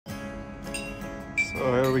So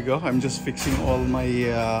here we go. I'm just fixing all my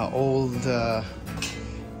old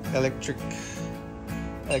electric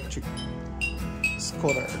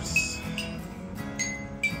scooters.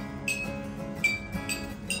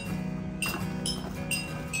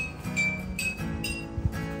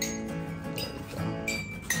 There we go.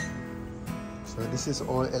 So this is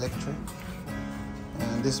all electric,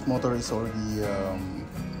 and this motor is already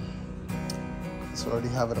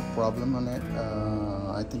having a problem on it.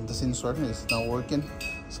 I think the sensor is not working,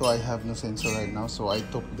 so I have no sensor right now. So I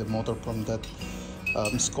took the motor from that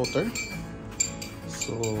scooter.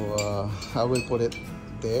 So I will put it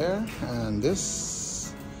there, and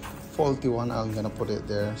this faulty one I'm gonna put it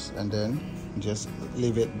there, and then just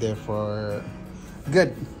leave it there for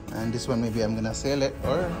good. And this one maybe I'm gonna sell it,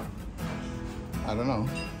 or I don't know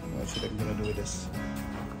what should I'm gonna do with this.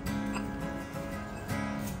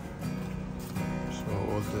 So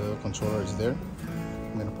all the controller is there.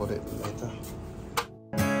 I'm gonna put it later.